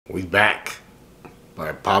We back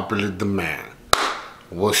by popular demand.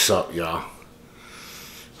 What's up, y'all?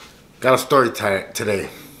 Got a story time today.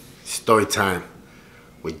 Story time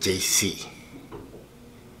with JC.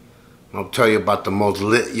 I'll tell you about the most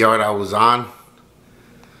lit yard I was on.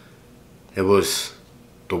 It was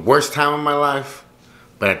the worst time of my life,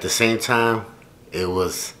 but at the same time, it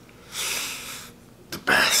was the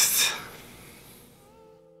best.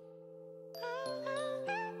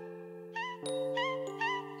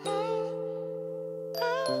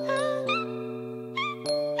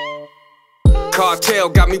 Cartel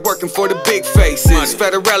got me working for the big faces.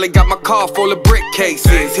 Federale got my car full of brick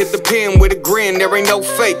cases. Hit the pen with a grin, there ain't no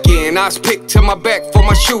faking. I was picked to my back for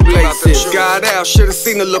my shoelaces. Got out, should've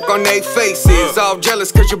seen the look on their faces. All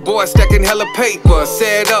jealous cause your boy stacking hella paper.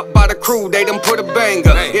 Set up by the crew, they done put a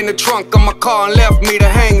banger in the trunk of my car and left me to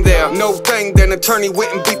hang there. No thing, then attorney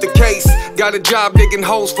went and beat the case. Got a job digging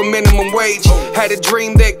holes for minimum wage. Had a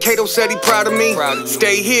dream that Kato said he proud of me.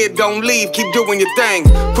 Stay here, don't leave, keep doing your thing.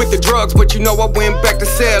 Quit the drugs, but you know I went back to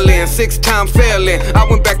selling, 6-time failing. I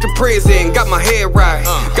went back to prison, got my head right,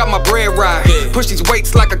 got my bread right. Push these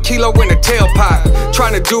weights like a kilo in a tailpipe.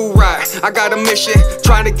 Trying to do right, I got a mission.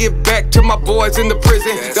 Trying to get back to my boys in the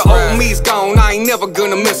prison. The old me's gone, I ain't never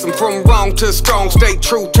gonna miss them. From wrong to strong, stay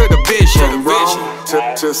true to the vision. From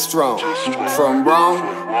wrong to strong, from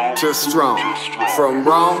wrong to strong, from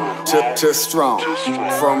wrong to strong,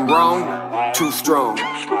 from wrong to strong.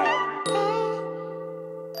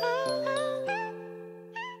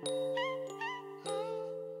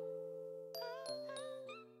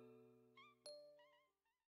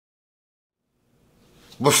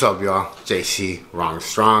 What's up, y'all? JC, Wrong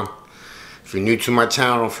Strong. If you're new to my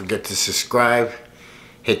channel, don't forget to subscribe,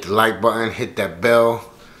 hit the like button, hit that bell,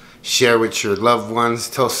 share with your loved ones,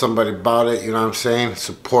 tell somebody about it, you know what I'm saying?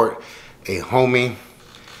 Support a homie.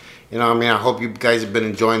 You know what I mean? I hope you guys have been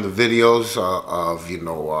enjoying the videos of, you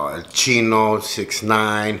know, El Chino,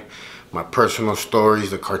 6ix9ine, my personal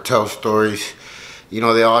stories, the cartel stories. You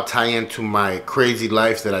know, they all tie into my crazy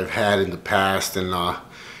life that I've had in the past, and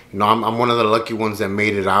you know, I'm one of the lucky ones that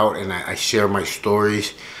made it out, and I share my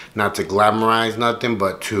stories, not to glamorize nothing,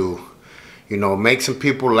 but to, you know, make some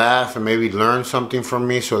people laugh and maybe learn something from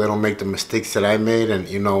me so they don't make the mistakes that I made, and,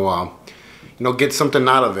 you know, get something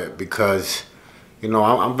out of it, because, you know,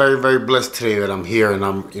 I'm very, very blessed today that I'm here and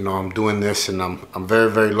I'm doing this, and I'm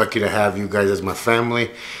very, very lucky to have you guys as my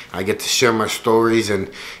family. I get to share my stories,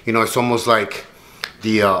 and, you know, it's almost like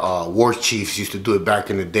the war chiefs used to do it back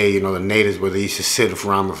in the day, you know, the natives, where they used to sit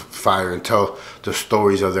around the fire and tell the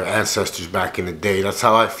stories of their ancestors back in the day. That's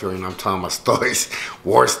how I feel, you know, I'm telling my stories,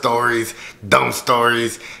 war stories, dumb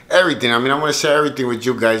stories, everything. I mean, I want to share everything with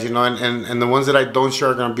you guys, you know, and the ones that I don't share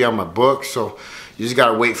are going to be on my book, so you just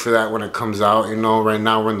got to wait for that when it comes out, you know. Right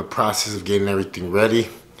now, we're in the process of getting everything ready,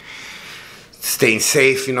 staying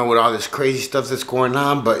safe, you know, with all this crazy stuff that's going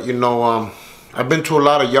on, but, you know, I've been to a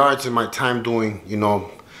lot of yards in my time doing, you know,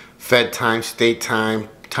 Fed time, state time,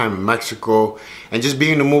 time in Mexico, and just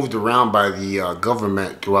being moved around by the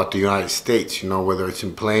government throughout the United States, you know, whether it's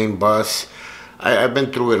in plane, bus. I've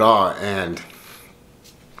been through it all, and,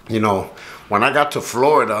 you know, when I got to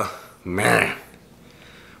Florida, man,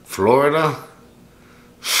 Florida,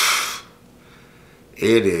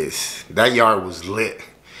 that yard was lit.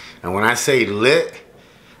 And when I say lit,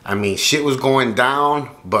 I mean shit was going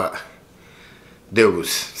down, but there was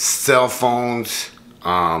cell phones,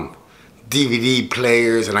 DVD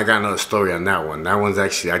players, and I got another story on that one. That one's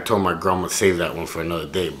actually, I told my grandma to save that one for another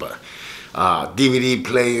day, but DVD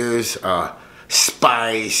players,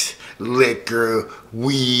 spice, liquor,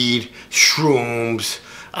 weed, shrooms.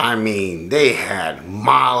 I mean, they had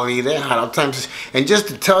Molly, they had all types of, and just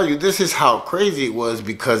to tell you, this is how crazy it was,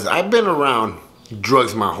 because I've been around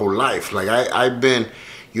drugs my whole life. Like, I've been,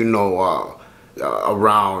 you know,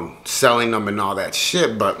 around selling them and all that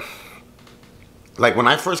shit, but like when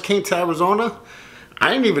I first came to Arizona, I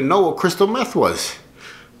didn't even know what crystal meth was.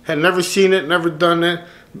 Had never seen it, never done it.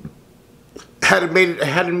 Hadn't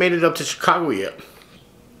made it up to Chicago yet.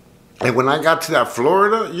 And when I got to that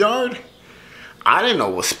Florida yard, I didn't know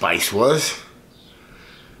what spice was.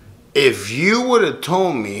 If you would have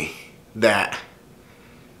told me that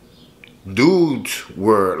dudes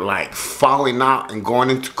were like falling out and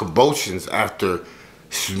going into convulsions after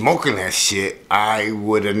smoking that shit, I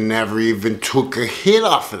would have never even took a hit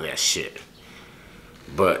off of that shit.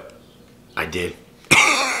 But I did.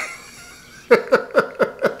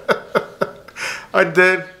 I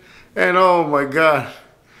did. And oh my God,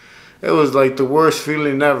 it was like the worst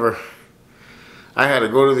feeling ever. I had to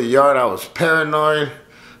go to the yard. I was paranoid.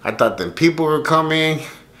 I thought that people were coming.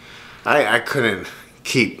 I couldn't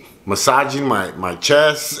keep massaging my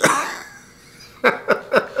chest.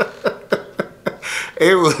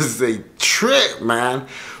 It was a trip, man.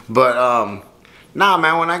 But nah,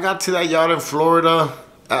 man, when I got to that yard in Florida,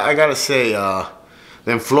 I gotta say,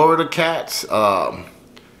 them Florida cats,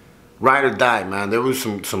 ride or die, man. There was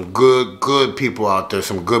some good people out there,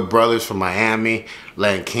 some good brothers from Miami,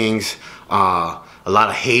 Land Kings, a lot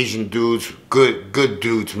of Haitian dudes, good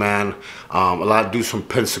dudes, man. A lot of dudes from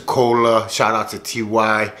Pensacola. Shout out to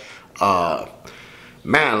TY.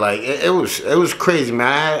 Man, like it was crazy,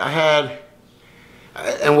 man. I had,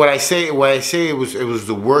 and what I say it was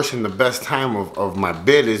the worst and the best time of my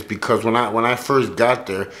bid is because when I first got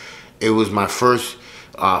there, it was my first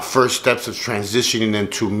steps of transitioning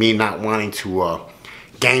into me not wanting to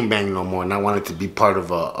gangbang no more, not wanting to be part of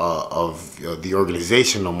the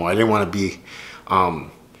organization no more. I didn't want to be,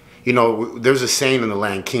 you know, there's a saying in the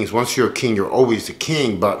Land Kings, once you're a king, you're always the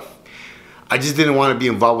king, but I just didn't want to be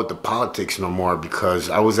involved with the politics no more because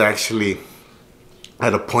I was actually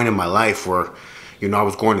at a point in my life where, you know, I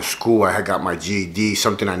was going to school. I had got my GED,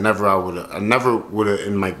 something I never would have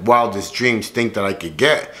in my wildest dreams think that I could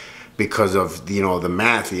get because of, you know, the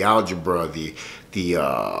math, the algebra, the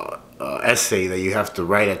essay that you have to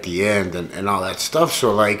write at the end and all that stuff.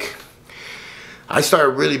 So like, I started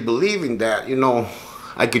really believing that, you know,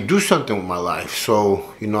 I could do something with my life.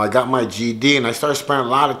 So, you know, I got my GED and I started spending a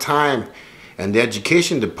lot of time in the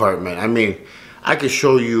education department. I mean, I could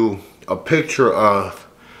show you a picture of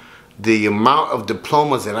the amount of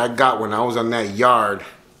diplomas that I got when I was on that yard.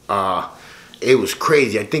 It was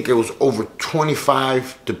crazy. I think it was over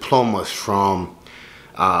 25 diplomas from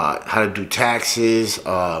how to do taxes,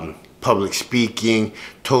 public speaking,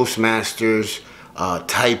 Toastmasters,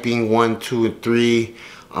 typing 1, 2, and 3.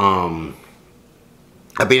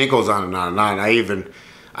 I mean, it goes on and on and on. I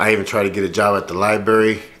even tried to get a job at the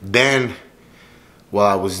library. Then, while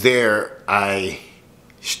I was there, I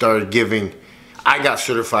got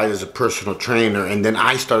certified as a personal trainer, and then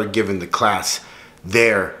I started giving the class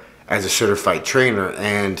there as a certified trainer.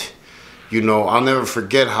 And, you know, I'll never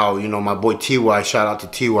forget how, you know, my boy TY, shout out to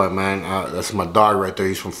TY, man. That's my dog right there.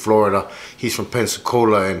 He's from Florida. He's from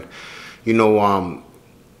Pensacola, and, you know,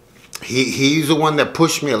 he's the one that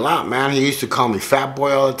pushed me a lot, man. He used to call me fat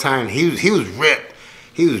boy all the time. He was ripped.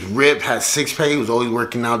 He was ripped, had six-pack. He was always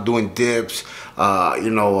working out, doing dips, you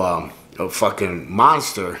know, a fucking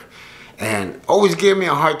monster. And always gave me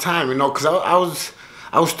a hard time, you know, because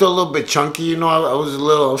I was still a little bit chunky, you know. I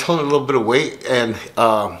was holding a little bit of weight, and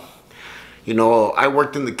you know, I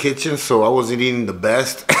worked in the kitchen, so I wasn't eating the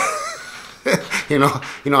best. you know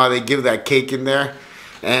how they give that cake in there,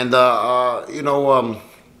 and you know,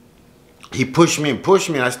 he pushed me,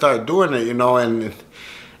 and I started doing it, you know, and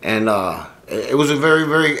it was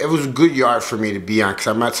it was a good yard for me to be on because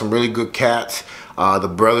I met some really good cats. The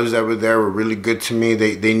brothers that were there were really good to me.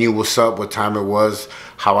 They knew what's up, what time it was,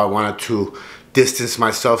 how I wanted to distance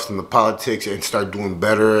myself from the politics and start doing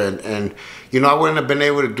better. And you know, I wouldn't have been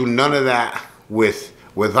able to do none of that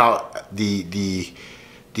without the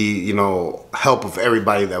you know, help of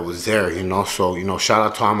everybody that was there, you know. So, you know, shout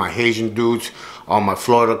out to all my Haitian dudes, all my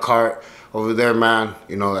Florida cart over there, man.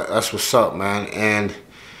 You know, that's what's up, man. And,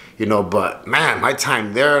 you know, but man, my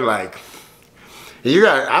time there, like,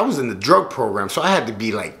 I was in the drug program, so I had to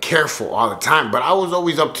be like careful all the time, but I was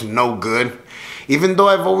always up to no good. Even though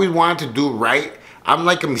I've always wanted to do right, I'm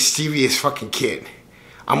like a mischievous fucking kid.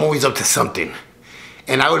 I'm always up to something.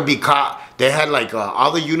 And I would be caught. They had like,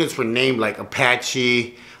 all the units were named like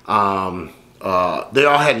Apache. They all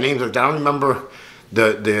had names like that. I don't remember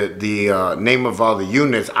the name of all the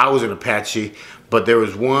units. I was an Apache, but there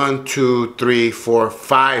was 1, 2, 3, 4,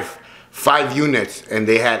 5 units, and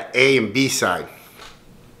they had A and B side.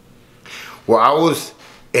 Well, I was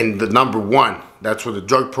in the number 1. That's where the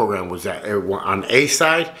drug program was at. On A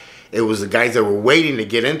side, it was the guys that were waiting to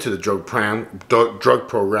get into the drug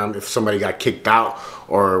program if somebody got kicked out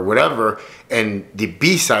or whatever. And the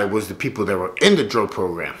B side was the people that were in the drug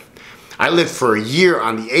program. I lived for a year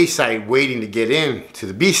on the A side waiting to get in to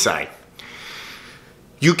the B side.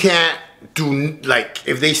 You can't do, like,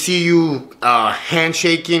 if they see you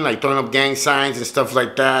handshaking, like throwing up gang signs and stuff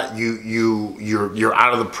like that, you're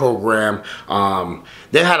out of the program.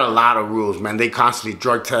 They had a lot of rules, man. They constantly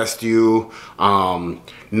drug test you.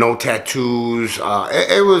 No tattoos.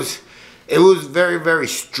 It was very, very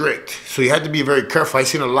strict. So you had to be very careful. I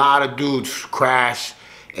seen a lot of dudes crash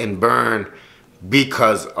and burn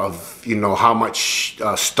because of, you know, how much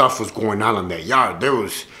stuff was going on in that yard. There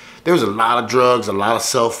was a lot of drugs, a lot of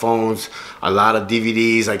cell phones, a lot of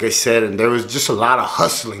DVDs, like I said, and there was just a lot of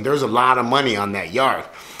hustling. There was a lot of money on that yard.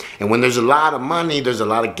 And when there's a lot of money, there's a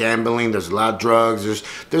lot of gambling, there's a lot of drugs,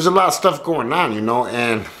 there's a lot of stuff going on, you know.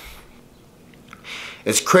 And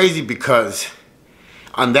it's crazy because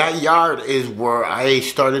on that yard is where I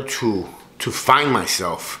started to find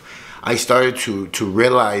myself. I started to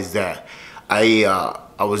realize that I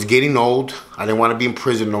was getting old. I didn't want to be in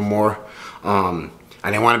prison no more. I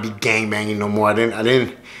didn't want to be gangbanging no more.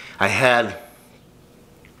 I had,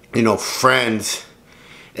 you know, friends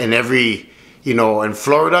in every, you know, in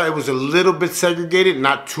Florida it was a little bit segregated,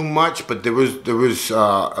 not too much, but there was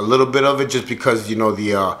a little bit of it just because, you know,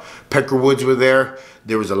 the Peckerwoods were there.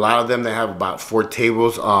 There was a lot of them that have about 4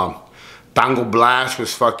 tables. Tango Blast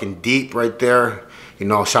was fucking deep right there. You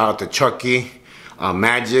know, shout out to Chucky,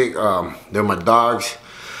 Magic, they're my dogs.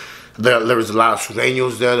 There was a lot of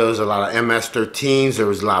Sureños there. There was a lot of MS-13s. There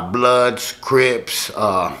was a lot of Bloods, Crips,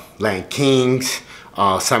 Land Kings,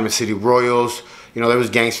 Simon City Royals. You know, there was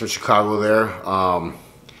gangs from Chicago there.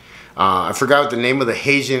 I forgot what the name of the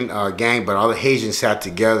Haitian gang, but all the Haitians sat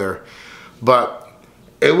together. But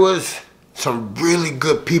it was some really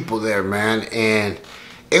good people there, man. And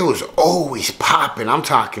it was always popping. I'm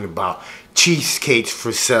talking about cheesecakes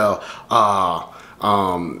for sale.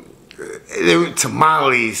 There were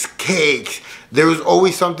tamales, cakes. There was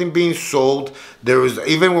always something being sold. There was,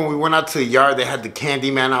 even when we went out to the yard, they had the candy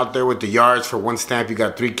man out there with the yards. For 1 stamp, you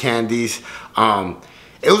got 3 candies.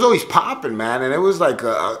 It was always popping, man. And it was like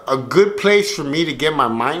a good place for me to get my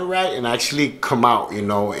mind right and actually come out, you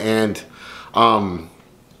know. And,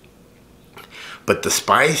 but the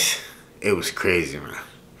spice, it was crazy, man.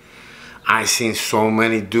 I seen so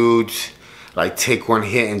many dudes like take 1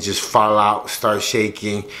 hit and just fall out, start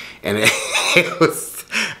shaking, and it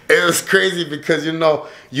was crazy because, you know,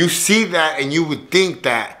 you see that and you would think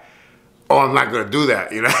that, oh, I'm not gonna do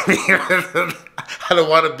that, you know what I mean? I don't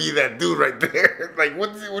want to be that dude right there. Like, what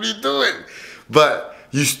are you doing? But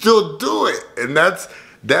you still do it, and that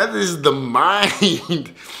is the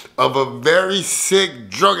mind of a very sick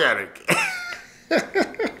drug addict.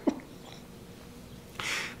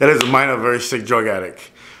 That is the mind of a very sick drug addict,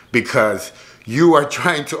 because you are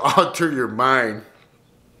trying to alter your mind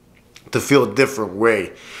to feel a different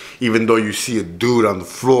way, even though you see a dude on the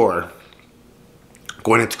floor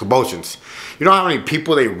going into convulsions. You know how many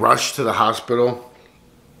people they rushed to the hospital?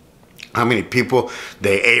 How many people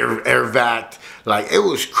they air vac? Like, it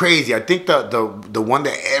was crazy. I think the one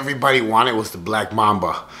that everybody wanted was the Black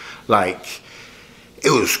Mamba. Like,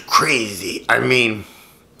 it was crazy. I mean,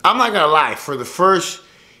 I'm not gonna lie, for the first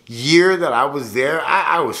year that I was there,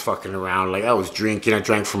 I was fucking around. Like, I was drinking. I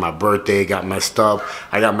drank for my birthday, got messed up.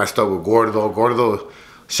 I got messed up with Gordo. Gordo,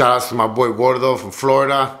 shout outs to my boy Gordo from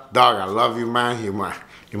Florida. Dog, I love you, man. You're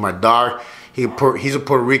my dog. He's a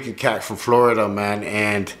Puerto Rican cat from Florida, man.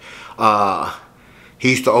 And he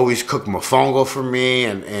used to always cook mofongo for me.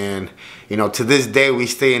 And you know, to this day, we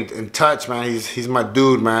stay in touch, man. He's my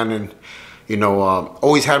dude, man. And you know,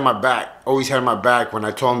 always had my back. Always had my back. When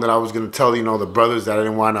I told him that I was gonna tell, you know, the brothers that I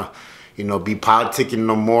didn't want to, you know, be politicking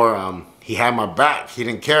no more, he had my back. He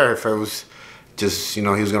didn't care if it was just, you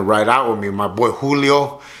know, he was gonna ride out with me. My boy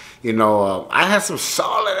Julio, you know, I had some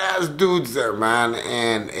solid ass dudes there, man,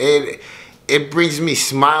 and it brings me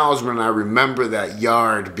smiles when I remember that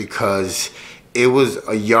yard, because it was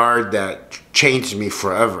a yard that changed me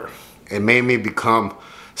forever. It made me become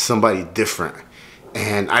somebody different.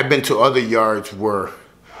 And I've been to other yards where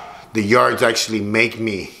the yards actually make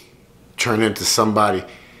me turn into somebody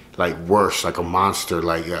like worse, like a monster,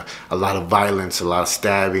 like a lot of violence, a lot of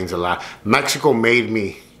stabbings, a lot. Mexico made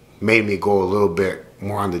me go a little bit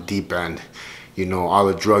more on the deep end. You know, all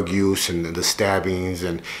the drug use and the stabbings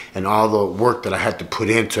and all the work that I had to put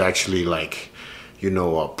in to actually, like, you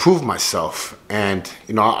know, prove myself. And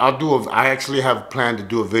you know, I actually have planned to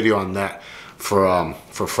do a video on that for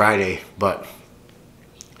Friday, but.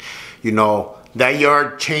 You know, that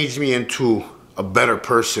yard changed me into a better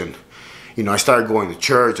person. You know, I started going to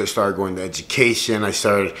church, I started going to education, I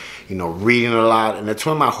started, you know, reading a lot, and that's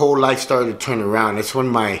when my whole life started to turn around. That's when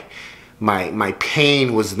my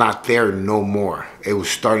pain was not there no more. It was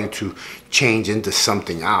starting to change into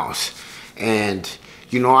something else. And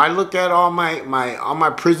you know, I look at all my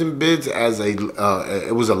prison bids as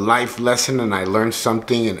it was a life lesson, and I learned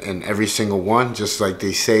something in every single one. Just like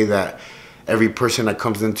they say that every person that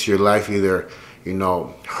comes into your life either, you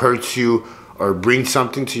know, hurts you or brings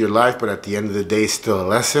something to your life, but at the end of the day, it's still a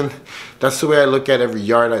lesson. That's the way I look at every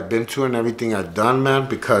yard I've been to and everything I've done, man,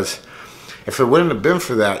 because if it wouldn't have been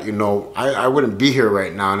for that, you know, I wouldn't be here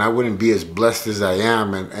right now, and I wouldn't be as blessed as I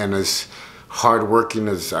am and as hardworking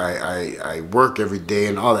as I work every day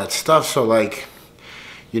and all that stuff. So, like,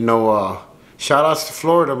 you know, shout outs to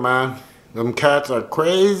Florida, man. Them cats are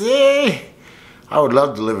crazy. I would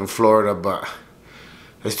love to live in Florida, but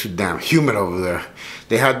it's too damn humid over there.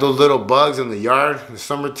 They had those little bugs in the yard in the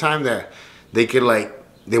summertime that they could like,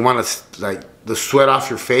 they want to like the sweat off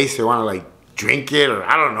your face. They want to like drink it or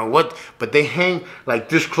I don't know what, but they hang like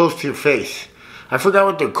this close to your face. I forgot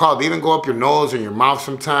what they're called. They even go up your nose and your mouth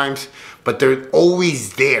sometimes, but they're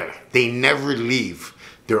always there. They never leave.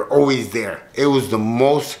 They're always there. It was the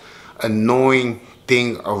most annoying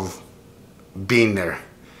thing of being there.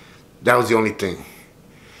 That was the only thing.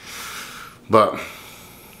 But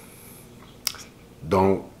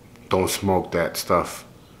don't smoke that stuff.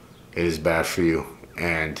 It is bad for you.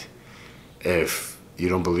 And if you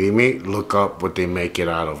don't believe me, look up what they make it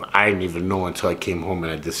out of. I didn't even know until I came home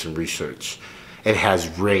and I did some research. It has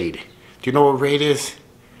Raid. Do you know what Raid is?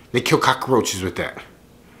 They kill cockroaches with that.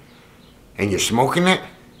 And you're smoking it?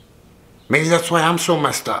 Maybe that's why I'm so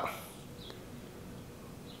messed up.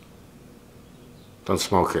 Don't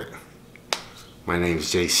smoke it. My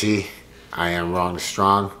name's JC. I am Wrong and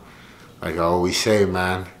Strong. Like I always say,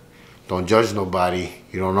 man, don't judge nobody.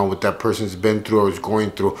 You don't know what that person's been through or is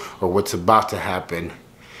going through or what's about to happen.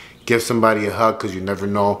 Give somebody a hug because you never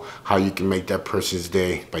know how you can make that person's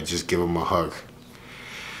day by just giving them a hug.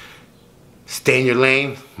 Stay in your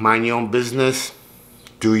lane, mind your own business,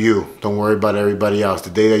 do you. Don't worry about everybody else. The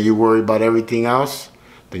day that you worry about everything else,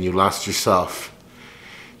 then you lost yourself.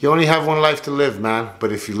 You only have one life to live, man,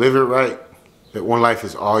 but if you live it right, that one life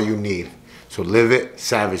is all you need. So live it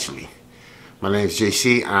savagely. My name is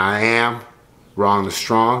JC, and I am Wrong and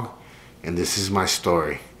Strong, and this is my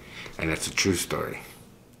story, and it's a true story.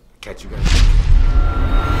 Catch you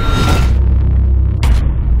guys.